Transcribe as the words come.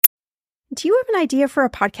Do you have an idea for a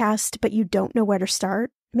podcast, but you don't know where to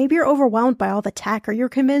start? Maybe you're overwhelmed by all the tech, or you're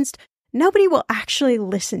convinced nobody will actually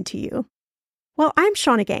listen to you. Well, I'm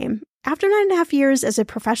Shannah Game. After 9.5 years as a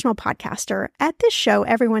professional podcaster, at this show,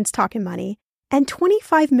 everyone's talking money, and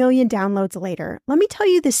 25 million downloads later, let me tell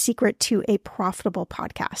you the secret to a profitable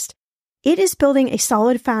podcast. It is building a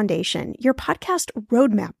solid foundation, your podcast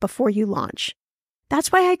roadmap before you launch. That's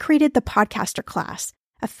why I created the Podcaster Class,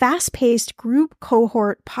 a fast-paced group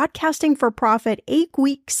cohort podcasting for profit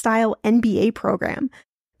 8-week style MBA program.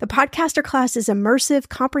 The Podcaster Class is immersive,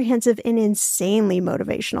 comprehensive, and insanely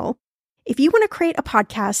motivational. If you want to create a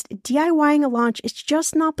podcast, DIYing a launch is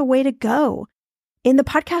just not the way to go. In the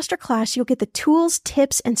Podcaster Class, you'll get the tools,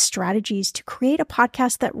 tips, and strategies to create a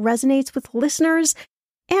podcast that resonates with listeners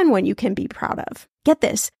and one you can be proud of. Get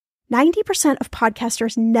this, 90% of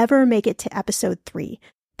podcasters never make it to episode 3.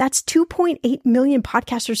 That's 2.8 million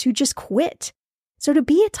podcasters who just quit. So to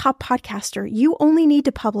be a top podcaster, you only need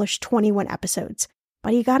to publish 21 episodes,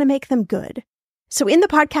 but you got to make them good. So in the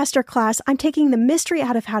Podcaster Class, I'm taking the mystery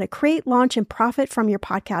out of how to create, launch, and profit from your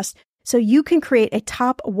podcast so you can create a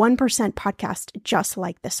top 1% podcast just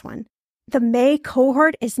like this one. The May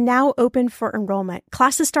cohort is now open for enrollment.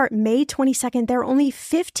 Classes start May 22nd. There are only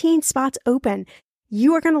 15 spots open.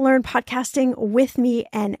 You are going to learn podcasting with me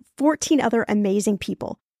and 14 other amazing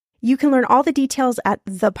people. You can learn all the details at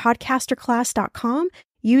thepodcasterclass.com.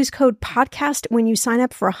 Use code PODCAST when you sign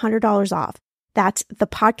up for $100 off. That's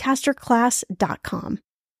thepodcasterclass.com.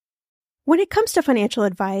 When it comes to financial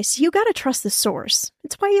advice, you got to trust the source.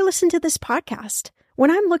 It's why you listen to this podcast.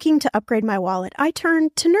 When I'm looking to upgrade my wallet, I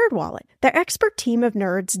turn to NerdWallet. Their expert team of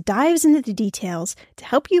nerds dives into the details to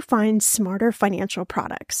help you find smarter financial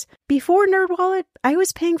products. Before NerdWallet, I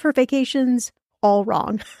was paying for vacations all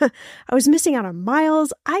wrong. I was missing out on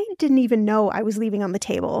miles I didn't even know I was leaving on the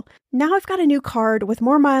table. Now I've got a new card with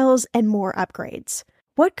more miles and more upgrades.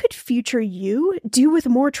 What could future you do with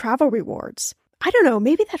more travel rewards? I don't know,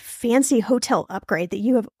 maybe that fancy hotel upgrade that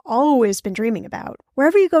you have always been dreaming about.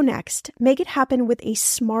 Wherever you go next, make it happen with a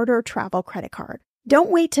smarter travel credit card. Don't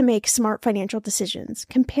wait to make smart financial decisions.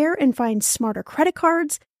 Compare and find smarter credit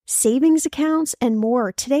cards, savings accounts, and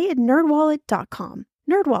more today at nerdwallet.com.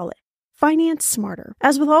 NerdWallet. Finance smarter.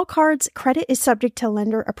 As with all cards, credit is subject to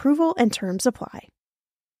lender approval and terms apply.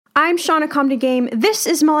 I'm Shannah Compton Game. This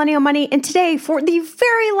is Millennial Money, and today, for the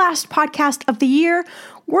very last podcast of the year,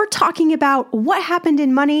 we're talking about what happened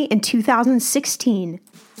in money in 2016.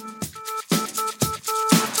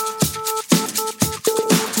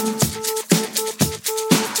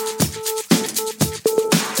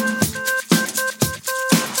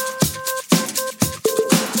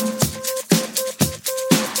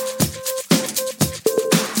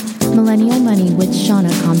 Millennial Money with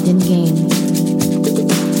Shannah Compton Game.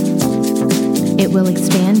 It will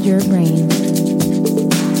expand your brain.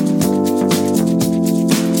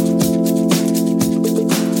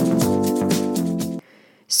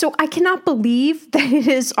 So I cannot believe that it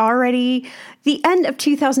is already the end of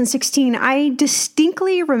 2016. I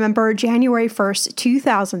distinctly remember January 1st,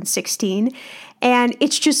 2016, and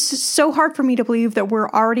it's just so hard for me to believe that we're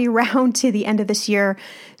already around to the end of this year.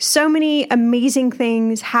 So many amazing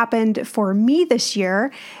things happened for me this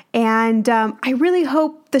year, and I really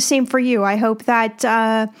hope the same for you. I hope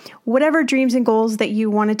that whatever dreams and goals that you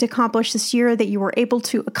wanted to accomplish this year, that you were able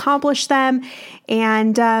to accomplish them.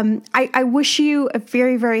 And I wish you a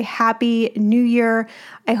very, very happy New Year.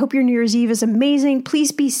 I hope your New Year's Eve is amazing.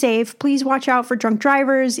 Please be safe. Please watch out for drunk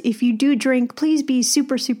drivers. If you do drink, please be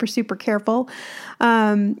super, super, super careful.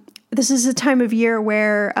 This is a time of year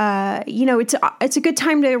where, it's a good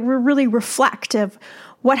time to really reflect of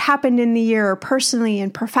what happened in the year personally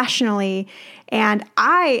and professionally. And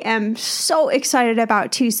I am so excited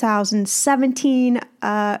about 2017.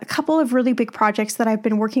 A couple of really big projects that I've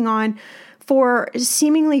been working on for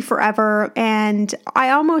seemingly forever. And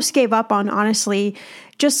I almost gave up on, honestly,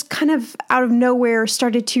 just kind of out of nowhere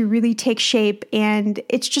started to really take shape. And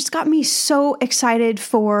it's just got me so excited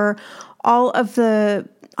for all of the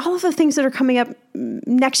things that are coming up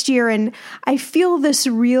next year. And I feel this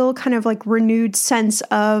real kind of like renewed sense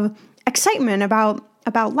of excitement about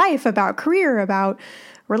life, about career, about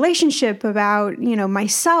relationship, about,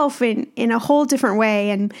 myself in a whole different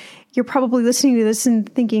way. And you're probably listening to this and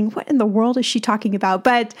thinking, what in the world is she talking about?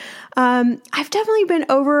 But I've definitely been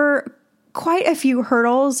over quite a few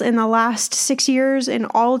hurdles in the last 6 years in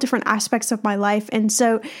all different aspects of my life. And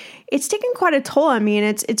so it's taken quite a toll on me,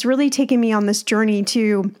 and it's really taken me on this journey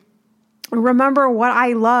to remember what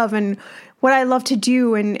I love and what I love to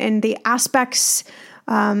do, and the aspects,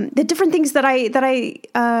 the different things that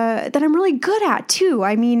I'm really good at too.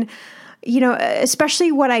 I mean,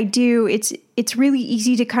 especially what I do, it's really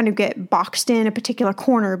easy to kind of get boxed in a particular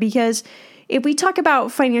corner, because if we talk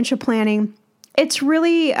about financial planning, it's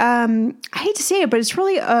really, I hate to say it, but it's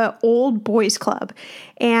really a old boys club.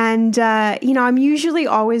 And, I'm usually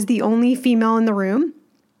always the only female in the room.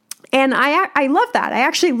 And I love that. I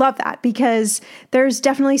actually love that, because there's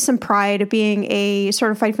definitely some pride of being a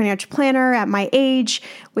certified financial planner at my age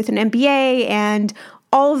with an MBA and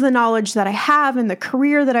all of the knowledge that I have and the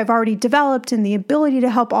career that I've already developed and the ability to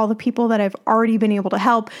help all the people that I've already been able to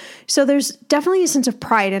help. So there's definitely a sense of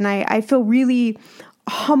pride, and I feel really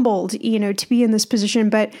humbled, to be in this position.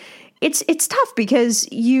 But it's tough, because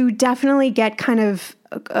you definitely get kind of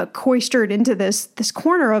cloistered into this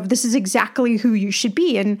corner of this is exactly who you should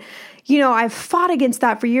be. And, I've fought against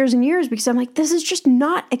that for years and years, because I'm like, this is just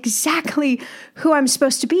not exactly who I'm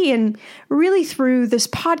supposed to be. And really through this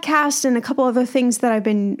podcast and a couple other things that I've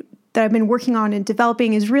been working on and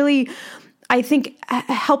developing is really, I think,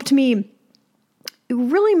 helped me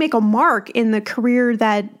really make a mark in the career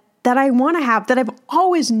that I want to have, that I've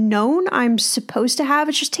always known I'm supposed to have.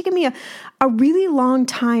 It's just taken me a really long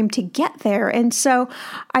time to get there. And so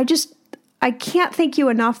I can't thank you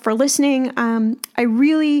enough for listening. I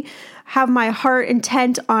really have my heart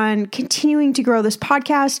intent on continuing to grow this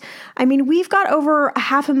podcast. I mean, we've got over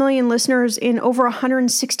 500,000 listeners in over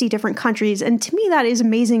 160 different countries. And to me, that is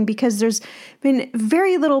amazing, because there's been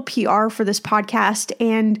very little PR for this podcast.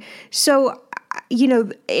 And so,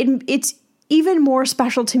 it's even more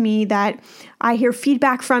special to me that I hear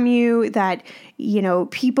feedback from you, that,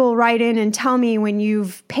 people write in and tell me when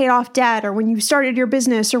you've paid off debt, or when you've started your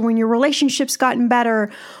business, or when your relationship's gotten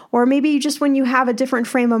better, or maybe just when you have a different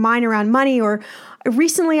frame of mind around money. Or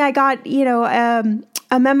recently I got,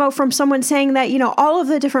 a memo from someone saying that, all of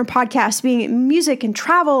the different podcasts, being it music and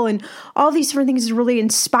travel and all these different things, has really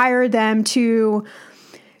inspired them to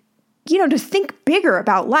think bigger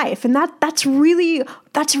about life. And that's really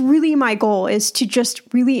my goal, is to just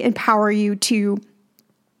really empower you to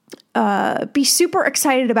be super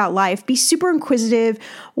excited about life, be super inquisitive,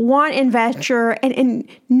 want adventure, and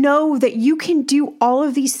know that you can do all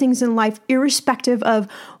of these things in life irrespective of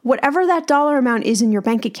whatever that dollar amount is in your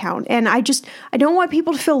bank account. And I don't want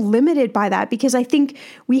people to feel limited by that, because I think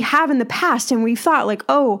we have in the past, and we've thought like,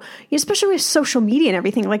 especially with social media and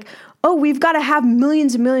everything, like, we've got to have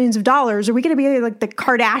millions and millions of dollars. Are we going to be like the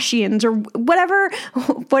Kardashians, or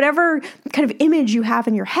whatever kind of image you have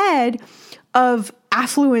in your head of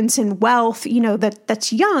affluence and wealth,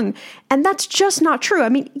 that's young. And that's just not true. I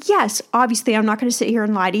mean, yes, obviously, I'm not going to sit here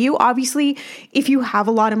and lie to you. Obviously, if you have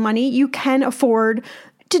a lot of money, you can afford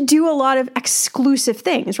to do a lot of exclusive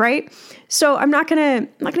things, right? So I'm not going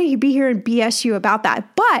to be here and BS you about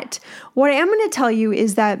that. But what I am going to tell you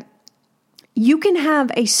is that you can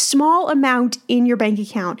have a small amount in your bank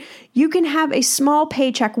account. You can have a small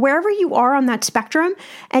paycheck wherever you are on that spectrum,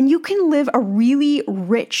 and you can live a really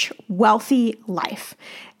rich, wealthy life.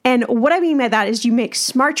 And what I mean by that is you make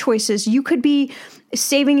smart choices. You could be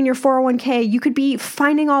saving in your 401k. You could be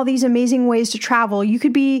finding all these amazing ways to travel. You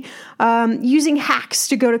could be using hacks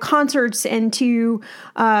to go to concerts and to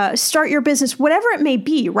start your business, whatever it may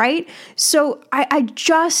be, right? So I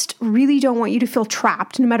just really don't want you to feel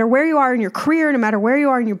trapped, no matter where you are in your career, no matter where you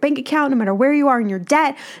are in your bank account, no matter where you are in your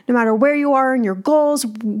debt, no matter where you are in your goals,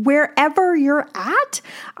 wherever you're at.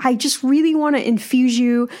 I just really want to infuse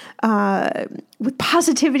you with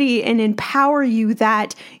positivity and empower you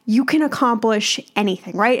that you can accomplish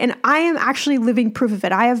anything, right? And I am actually living proof of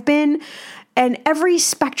it. I have been in every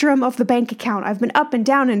spectrum of the bank account. I've been up and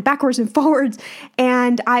down and backwards and forwards,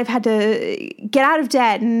 and I've had to get out of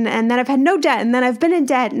debt, and then I've had no debt, and then I've been in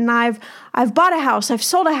debt, and I've bought a house, I've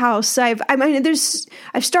sold a house, I've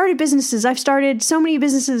started businesses, I've started so many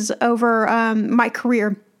businesses over my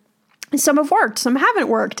career. Some have worked, some haven't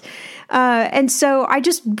worked. And so I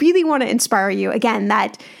just really want to inspire you again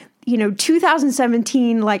that,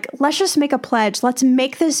 2017, like, let's just make a pledge. Let's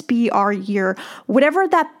make this be our year. Whatever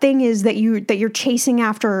that thing is that you're chasing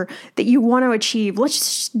after, that you want to achieve, let's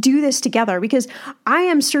just do this together, because I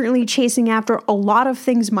am certainly chasing after a lot of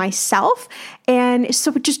things myself. And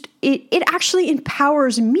so it actually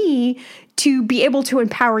empowers me to be able to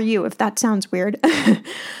empower you, if that sounds weird.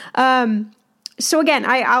 So again,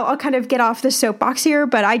 I'll kind of get off the soapbox here,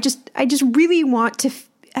 but I just really want to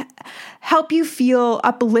help you feel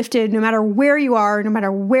uplifted no matter where you are, no matter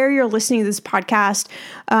where you're listening to this podcast.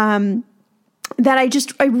 That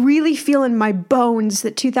I really feel in my bones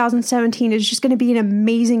that 2017 is just going to be an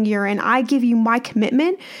amazing year. And I give you my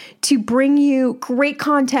commitment to bring you great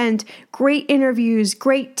content, great interviews,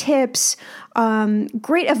 great tips,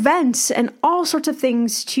 great events, and all sorts of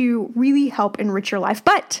things to really help enrich your life.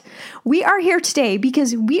 But we are here today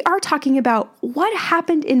because we are talking about what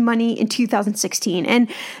happened in money in 2016.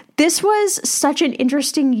 And this was such an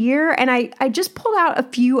interesting year. And I just pulled out a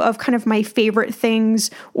few of kind of my favorite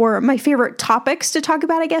things or my favorite topics to talk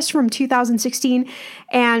about, I guess, from 2016.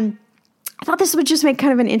 And I thought this would just make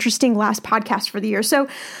kind of an interesting last podcast for the year. So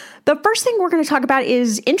the first thing we're going to talk about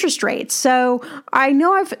is interest rates. So I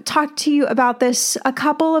know I've talked to you about this a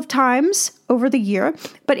couple of times over the year,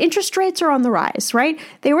 but interest rates are on the rise, right?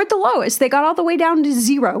 They were at the lowest. They got all the way down to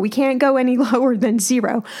zero. We can't go any lower than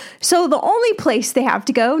zero. So the only place they have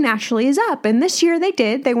to go naturally is up. And this year they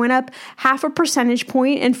did. They went up 0.5 percentage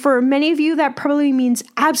point. And for many of you, that probably means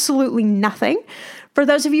absolutely nothing. For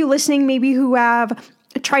those of you listening, maybe who have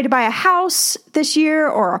tried to buy a house this year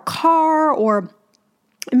or a car, or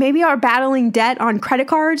maybe are battling debt on credit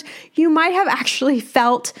cards, you might have actually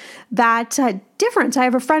felt that difference. I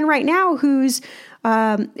have a friend right now who's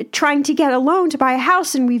trying to get a loan to buy a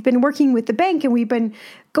house, and we've been working with the bank, and we've been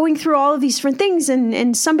going through all of these different things,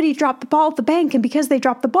 and somebody dropped the ball at the bank, and because they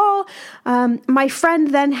dropped the ball, my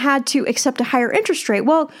friend then had to accept a higher interest rate.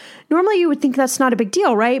 Well, normally you would think that's not a big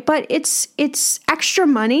deal, right? But it's extra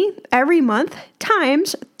money every month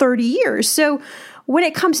times 30 years. So when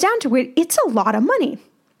it comes down to it, it's a lot of money.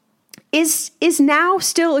 Is now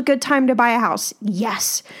still a good time to buy a house?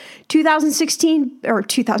 Yes. 2016,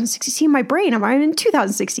 my brain, I'm in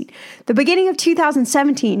 2016. The beginning of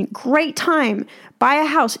 2017, great time. Buy a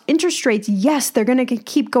house. Interest rates, yes, they're going to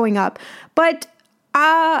keep going up. But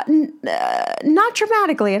not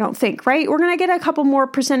dramatically, I don't think, right? We're going to get a couple more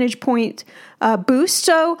percentage point boost.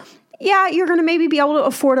 So yeah, you're going to maybe be able to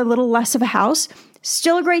afford a little less of a house.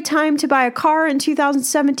 Still a great time to buy a car in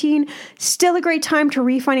 2017. Still a great time to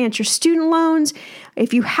refinance your student loans.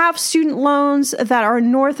 If you have student loans that are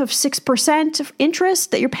north of 6% of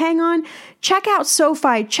interest that you're paying on, check out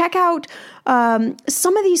SoFi. Check out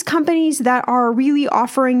some of these companies that are really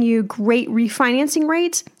offering you great refinancing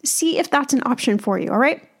rates. See if that's an option for you, all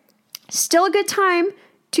right? Still a good time.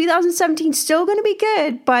 2017 still going to be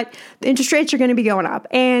good, but the interest rates are going to be going up.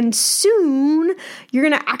 And soon you're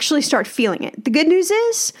going to actually start feeling it. The good news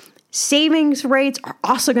is savings rates are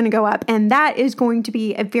also going to go up, and that is going to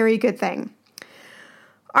be a very good thing.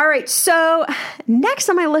 All right, so next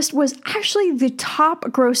on my list was actually the top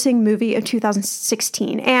grossing movie of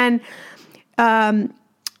 2016. And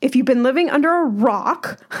if you've been living under a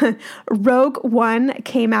rock, Rogue One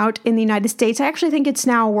came out in the United States. I actually think it's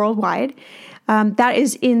now worldwide. That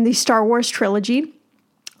is in the Star Wars trilogy.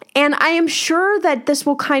 And I am sure that this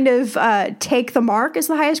will kind of take the mark as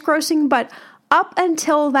the highest grossing, but up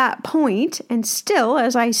until that point, and still,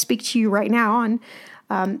 as I speak to you right now on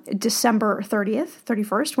December 30th,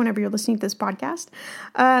 31st, whenever you're listening to this podcast,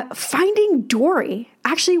 Finding Dory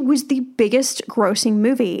actually was the biggest grossing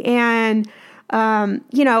movie. And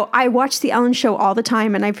I watch the Ellen Show all the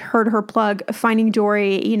time, and I've heard her plug Finding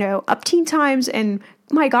Dory, upteen times, and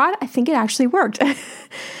my God, I think it actually worked.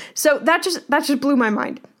 So that just blew my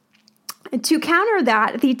mind. And to counter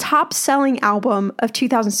that, the top selling album of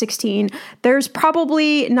 2016, there's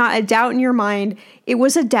probably not a doubt in your mind, it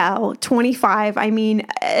was Adele, 25. I mean,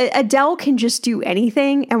 Adele can just do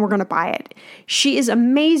anything and we're going to buy it. She is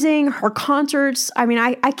amazing. Her concerts, I mean,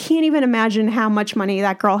 I can't even imagine how much money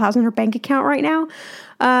that girl has in her bank account right now.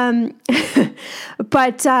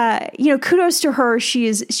 But kudos to her.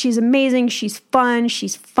 She's amazing. She's fun.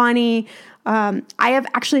 She's funny. I have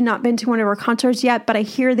actually not been to one of her concerts yet, but I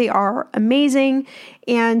hear they are amazing.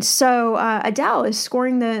 And so Adele is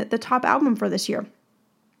scoring the top album for this year.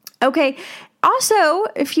 Okay. Also,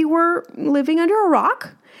 if you were living under a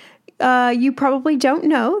rock, you probably don't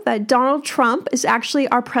know that Donald Trump is actually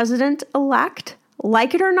our president-elect.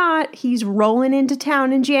 Like it or not, he's rolling into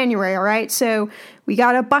town in January, all right? So we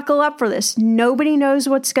got to buckle up for this. Nobody knows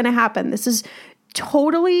what's going to happen. This is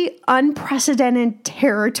totally unprecedented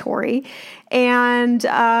territory. And,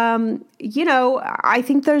 I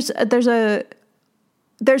think there's a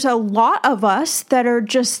lot of us that are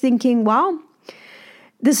just thinking, well,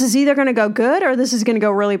 this is either going to go good or this is going to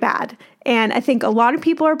go really bad. And I think a lot of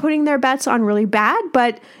people are putting their bets on really bad,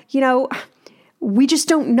 but, we just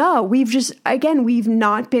don't know. We've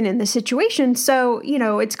not been in this situation. So,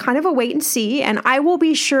 it's kind of a wait and see. And I will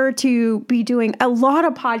be sure to be doing a lot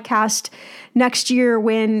of podcasts next year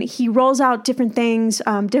when he rolls out different things,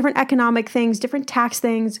 different economic things, different tax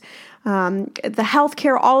things, the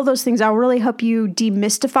healthcare, all of those things. I'll really help you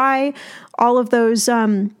demystify all of those,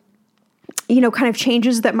 kind of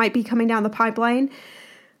changes that might be coming down the pipeline.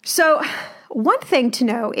 So one thing to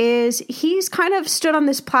know is he's kind of stood on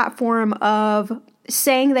this platform of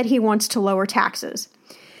saying that he wants to lower taxes.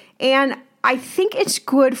 And I think it's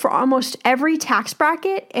good for almost every tax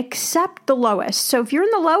bracket except the lowest. So if you're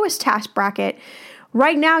in the lowest tax bracket,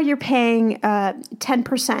 right now you're paying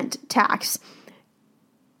 10% tax.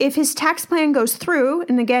 If his tax plan goes through,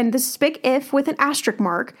 and again, this is big if with an asterisk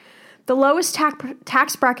mark, the lowest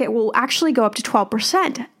tax bracket will actually go up to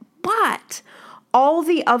 12%. But all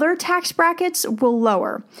the other tax brackets will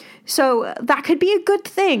lower. So that could be a good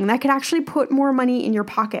thing. That could actually put more money in your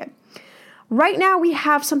pocket. Right now, we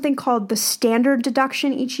have something called the standard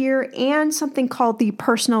deduction each year and something called the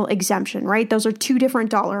personal exemption, right? Those are two different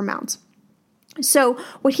dollar amounts. So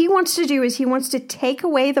what he wants to do is he wants to take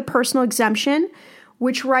away the personal exemption,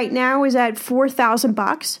 which right now is at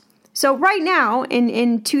 $4,000. So right now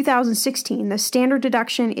in 2016, the standard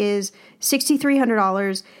deduction is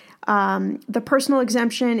 $6,300. The personal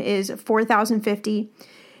exemption is $4,050.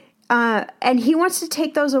 And he wants to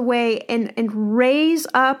take those away and raise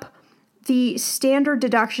up the standard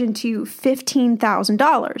deduction to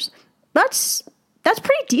 $15,000. That's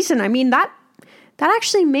pretty decent. I mean, that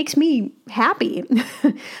actually makes me happy.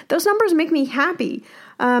 Those numbers make me happy.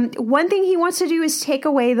 One thing he wants to do is take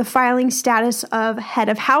away the filing status of head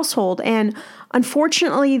of household. And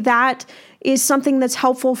unfortunately, that is something that's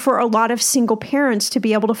helpful for a lot of single parents to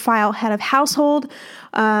be able to file head of household.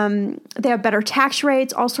 They have better tax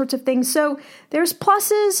rates, all sorts of things. So there's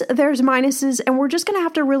pluses, there's minuses, and we're just going to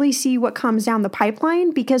have to really see what comes down the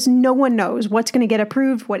pipeline because no one knows what's going to get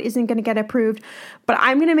approved, what isn't going to get approved. But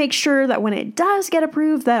I'm going to make sure that when it does get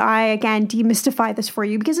approved, that I, again, demystify this for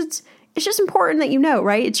you because it's just important that you know,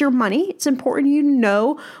 right? It's your money. It's important you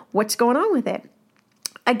know what's going on with it.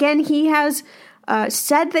 Again, he has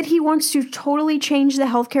said that he wants to totally change the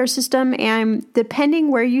healthcare system, and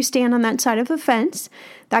depending where you stand on that side of the fence,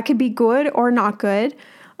 that could be good or not good.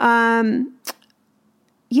 I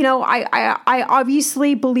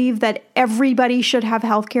obviously believe that everybody should have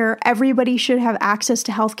healthcare. Everybody should have access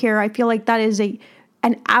to healthcare. I feel like that is an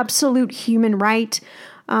absolute human right.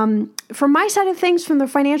 From my side of things, from the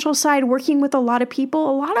financial side, working with a lot of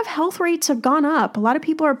people, a lot of health rates have gone up. A lot of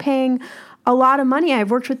people are paying a lot of money. I've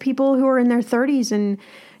worked with people who are in their 30s and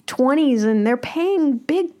 20s, and they're paying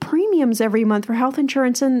big premiums every month for health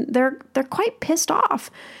insurance, and they're quite pissed off.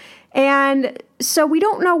 And so we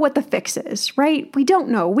don't know what the fix is, right? We don't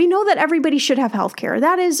know. We know that everybody should have healthcare.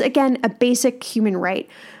 That is, again, a basic human right.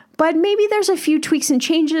 But maybe there's a few tweaks and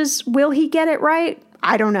changes. Will he get it right?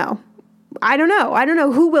 I don't know. I don't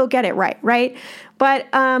know who will get it right? But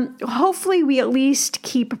hopefully we at least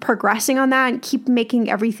keep progressing on that and keep making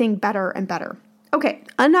everything better and better. Okay,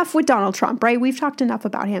 enough with Donald Trump, right? We've talked enough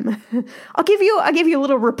about him. I'll give you a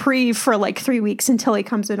little reprieve for like 3 weeks until he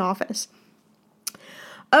comes in office.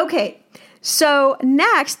 Okay, so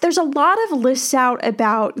next, there's a lot of lists out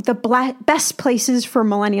about the best places for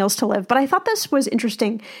millennials to live, but I thought this was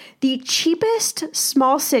interesting. The cheapest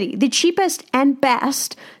and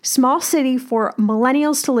best small city for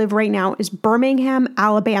millennials to live right now is Birmingham,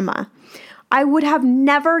 Alabama. I would have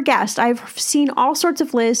never guessed. I've seen all sorts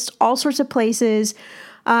of lists, all sorts of places.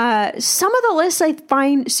 Some of the lists I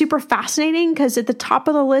find super fascinating because at the top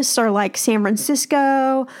of the lists are like San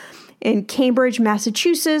Francisco, in Cambridge,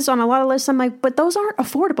 Massachusetts. On a lot of lists, I'm like, but those aren't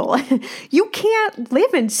affordable. You can't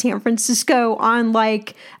live in San Francisco on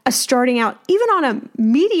like a starting out, even on a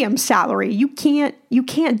medium salary. You can't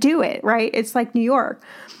do it, right? It's like New York.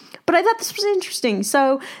 But I thought this was interesting.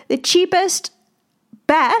 So the cheapest,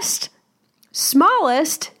 best,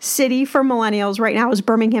 smallest city for millennials right now is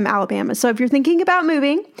Birmingham, Alabama. So if you're thinking about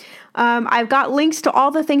moving, I've got links to all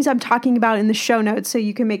the things I'm talking about in the show notes so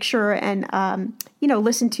you can make sure and,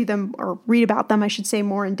 listen to them or read about them, I should say,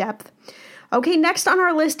 more in depth. Okay, next on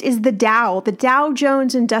our list is the Dow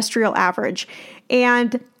Jones Industrial Average.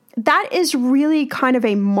 And that is really kind of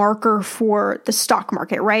a marker for the stock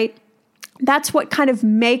market, right? That's what kind of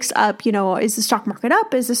makes up, is the stock market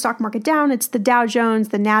up? Is the stock market down? It's the Dow Jones,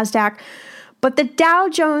 the NASDAQ. But the Dow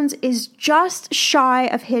Jones is just shy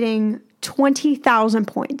of hitting 20,000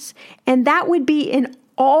 points. And that would be an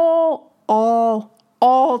all-time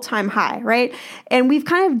high, right? And we've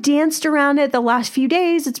kind of danced around it the last few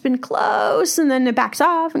days. It's been close and then it backs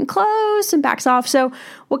off and close and backs off. So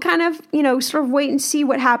we'll kind of, sort of wait and see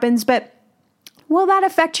what happens. But will that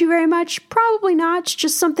affect you very much? Probably not. It's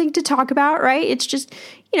just something to talk about, right? It's just,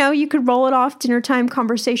 you could roll it off dinner time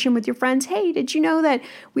conversation with your friends. Hey, did you know that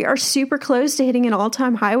we are super close to hitting an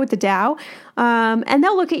all-time high with the Dow? And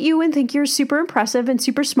they'll look at you and think you're super impressive and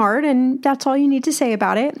super smart, and that's all you need to say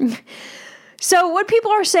about it. So what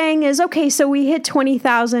people are saying is, okay, so we hit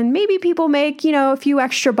 20,000. Maybe people make, a few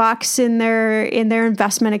extra bucks in their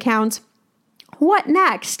investment accounts. what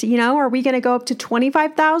next? Are we going to go up to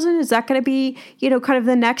 25,000? Is that going to be, kind of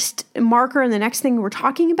the next marker and the next thing we're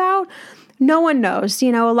talking about? No one knows.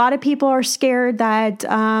 A lot of people are scared that,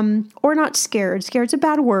 or not scared. Scared's a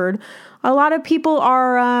bad word. A lot of people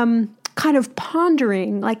are kind of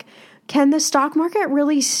pondering, like, can the stock market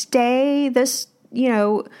really stay this,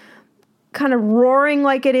 kind of roaring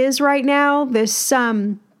like it is right now? This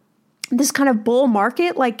kind of bull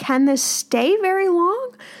market, like, can this stay very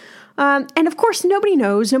long? And of course, nobody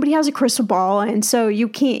knows. Nobody has a crystal ball, and so you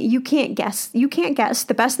can't guess. You can't guess.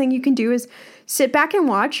 The best thing you can do is sit back and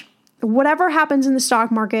watch whatever happens in the stock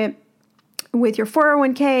market with your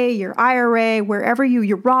 401k, your IRA,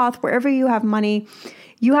 your Roth, wherever you have money.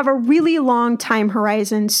 You have a really long time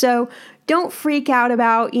horizon. So don't freak out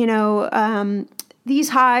about, these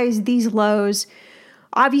highs, these lows.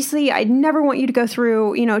 Obviously, I never want you to go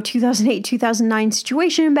through, 2008, 2009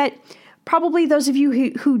 situation, but probably those of you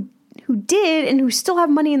who did and who still have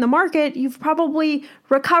money in the market, you've probably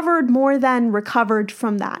recovered more than recovered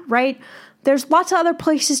from that, right? There's lots of other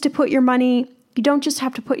places to put your money. You don't just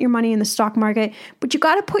have to put your money in the stock market, but you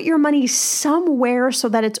got to put your money somewhere so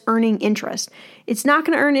that it's earning interest. It's not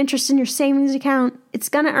going to earn interest in your savings account. It's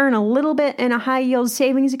going to earn a little bit in a high yield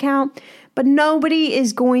savings account, but nobody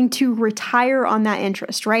is going to retire on that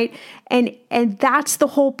interest, right? And that's the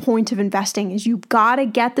whole point of investing, is you've got to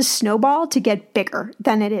get the snowball to get bigger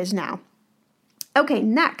than it is now. Okay,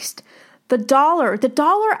 next. The dollar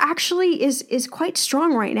actually is quite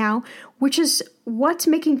strong right now, which is what's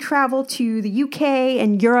making travel to the UK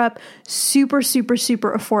and Europe super, super,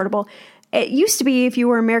 super affordable. It used to be if you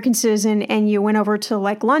were an American citizen and you went over to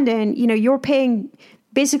like London, you were paying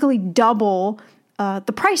basically double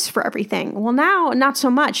the price for everything. Well, now, not so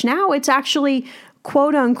much. Now it's actually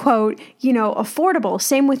quote unquote, affordable.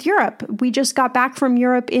 Same with Europe. We just got back from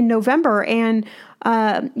Europe in November, and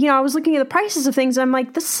I was looking at the prices of things. And I'm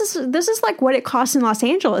like, this is like what it costs in Los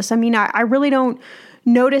Angeles. I mean, I really don't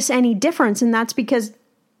notice any difference, and that's because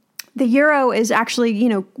the euro is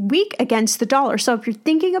actually, weak against the dollar. So if you're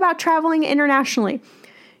thinking about traveling internationally,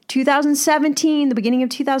 2017, the beginning of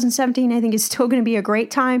 2017, I think is still going to be a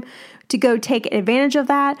great time to go take advantage of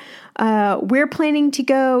that. We're planning to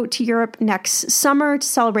go to Europe next summer to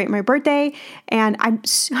celebrate my birthday, and I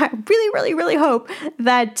really, really, really hope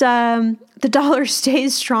that the dollar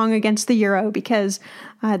stays strong against the euro, because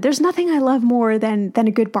there's nothing I love more than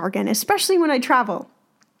a good bargain, especially when I travel.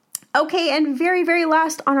 Okay, and very, very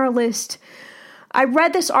last on our list, I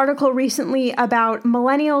read this article recently about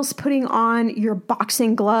millennials putting on your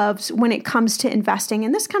boxing gloves when it comes to investing,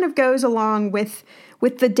 and this kind of goes along with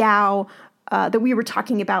the Dow that we were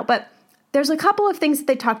talking about. But there's a couple of things that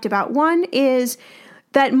they talked about. One is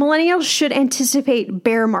that millennials should anticipate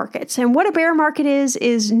bear markets. And what a bear market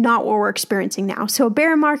is not what we're experiencing now. So a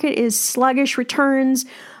bear market is sluggish returns,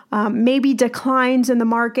 maybe declines in the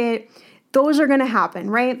market. Those are going to happen,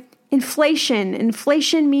 right?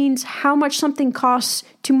 Inflation means how much something costs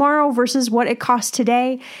tomorrow versus what it costs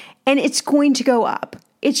today. And it's going to go up.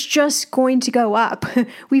 It's just going to go up.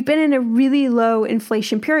 We've been in a really low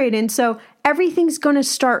inflation period, and so everything's going to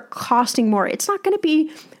start costing more. It's not going to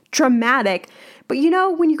be dramatic, but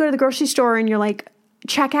when you go to the grocery store and you're like,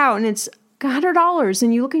 check out, and it's $100,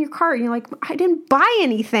 and you look in your cart and you're like, I didn't buy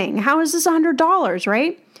anything. How is this $100,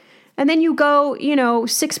 right? And then you go,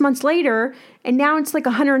 6 months later, and now it's like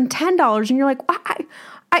 $110, and you're like,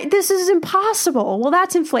 this is impossible. Well,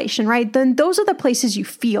 that's inflation, right? Then those are the places you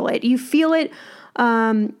feel it. You feel it.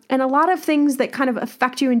 And a lot of things that kind of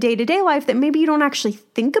affect you in day-to-day life that maybe you don't actually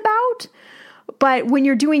think about. But when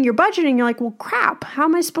you're doing your budgeting, you're like, well, crap, how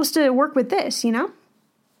am I supposed to work with this,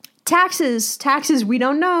 Taxes, we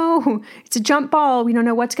don't know. It's a jump ball. We don't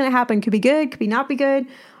know what's going to happen. Could be good, could be not be good.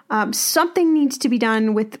 Something needs to be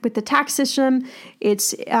done with the tax system.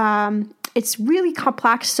 It's really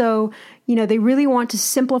complex. So, they really want to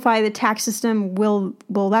simplify the tax system. Will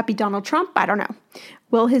that be Donald Trump? I don't know.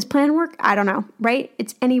 Will his plan work? I don't know, right?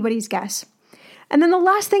 It's anybody's guess. And then the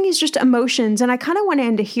last thing is just emotions. And I kind of want to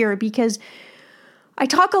end it here because I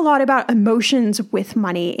talk a lot about emotions with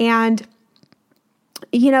money. And,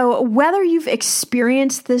 whether you've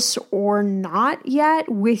experienced this or not yet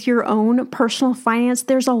with your own personal finance,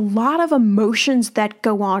 there's a lot of emotions that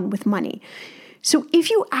go on with money. So if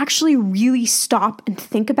you actually really stop and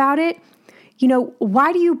think about it,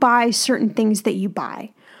 why do you buy certain things that you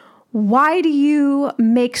buy? Why do you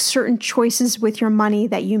make certain choices with your money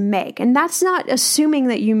that you make? And that's not assuming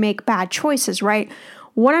that you make bad choices, right?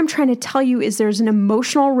 What I'm trying to tell you is there's an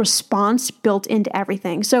emotional response built into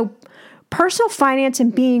everything. So personal finance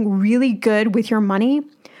and being really good with your money,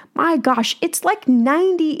 my gosh, it's like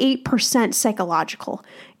 98% psychological.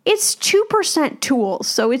 it's 2% tools.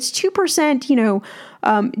 So it's 2%,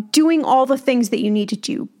 doing all the things that you need to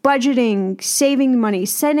do, budgeting, saving money,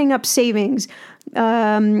 setting up savings,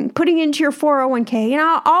 putting into your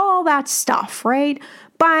 401k, all that stuff, right?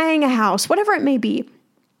 Buying a house, whatever it may be.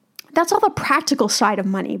 That's all the practical side of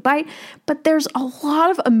money, right? But there's a lot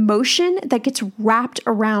of emotion that gets wrapped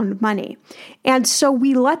around money. And so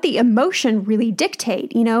we let the emotion really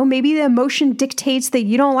dictate, maybe the emotion dictates that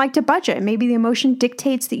you don't like to budget. Maybe the emotion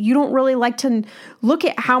dictates that you don't really like to look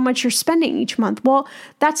at how much you're spending each month. Well,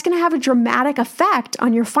 that's going to have a dramatic effect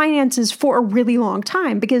on your finances for a really long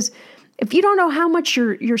time, because if you don't know how much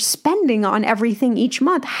you're spending on everything each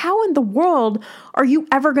month, how in the world are you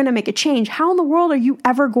ever going to make a change? How in the world are you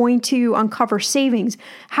ever going to uncover savings?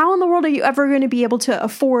 How in the world are you ever going to be able to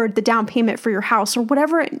afford the down payment for your house or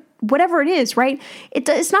whatever it is, right?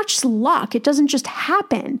 It's not just luck. It doesn't just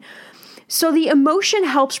happen. So the emotion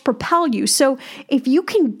helps propel you. So if you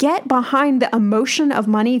can get behind the emotion of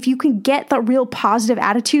money, if you can get the real positive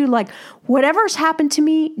attitude, like whatever's happened to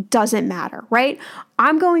me doesn't matter, right?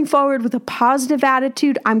 I'm going forward with a positive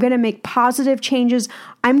attitude. I'm going to make positive changes.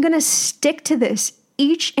 I'm going to stick to this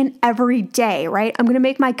each and every day, right? I'm going to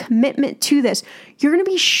make my commitment to this. You're going to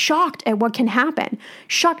be shocked at what can happen.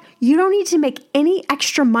 Shocked. You don't need to make any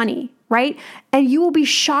extra money, right? And you will be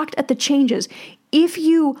shocked at the changes if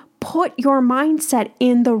you put your mindset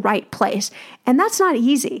in the right place. And that's not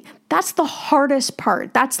easy. That's the hardest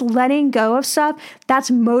part. That's letting go of stuff.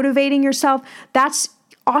 That's motivating yourself. That's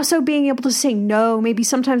also being able to say no. Maybe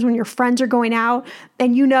sometimes when your friends are going out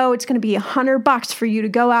and it's going to be $100 for you to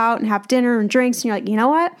go out and have dinner and drinks, and you're like, you know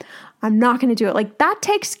what? I'm not going to do it. Like, that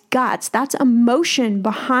takes guts. That's emotion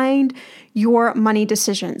behind your money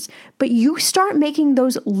decisions. But you start making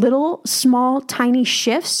those little, small, tiny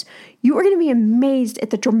shifts, you are going to be amazed at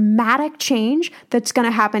the dramatic change that's going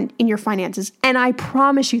to happen in your finances. And I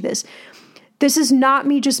promise you this. This is not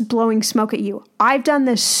me just blowing smoke at you. I've done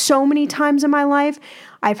this so many times in my life.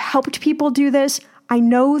 I've helped people do this. I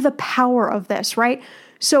know the power of this, right?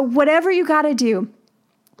 So whatever you got to do,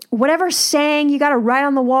 whatever saying you got to write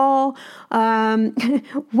on the wall,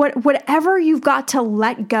 whatever you've got to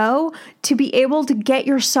let go to be able to get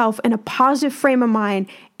yourself in a positive frame of mind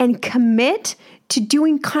and commit to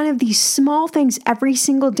doing kind of these small things every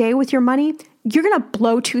single day with your money, you're going to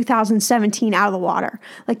blow 2017 out of the water.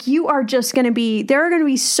 Like, you are just going to be, there are going to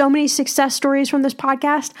be so many success stories from this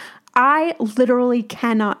podcast. I literally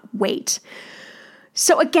cannot wait.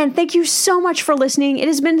 So again, thank you so much for listening. It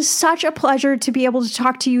has been such a pleasure to be able to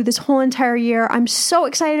talk to you this whole entire year. I'm so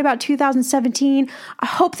excited about 2017. I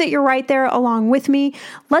hope that you're right there along with me.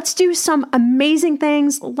 Let's do some amazing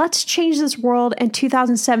things. Let's change this world in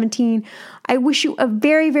 2017. I wish you a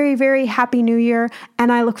very, very, very happy new year,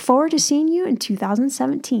 and I look forward to seeing you in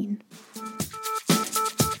 2017.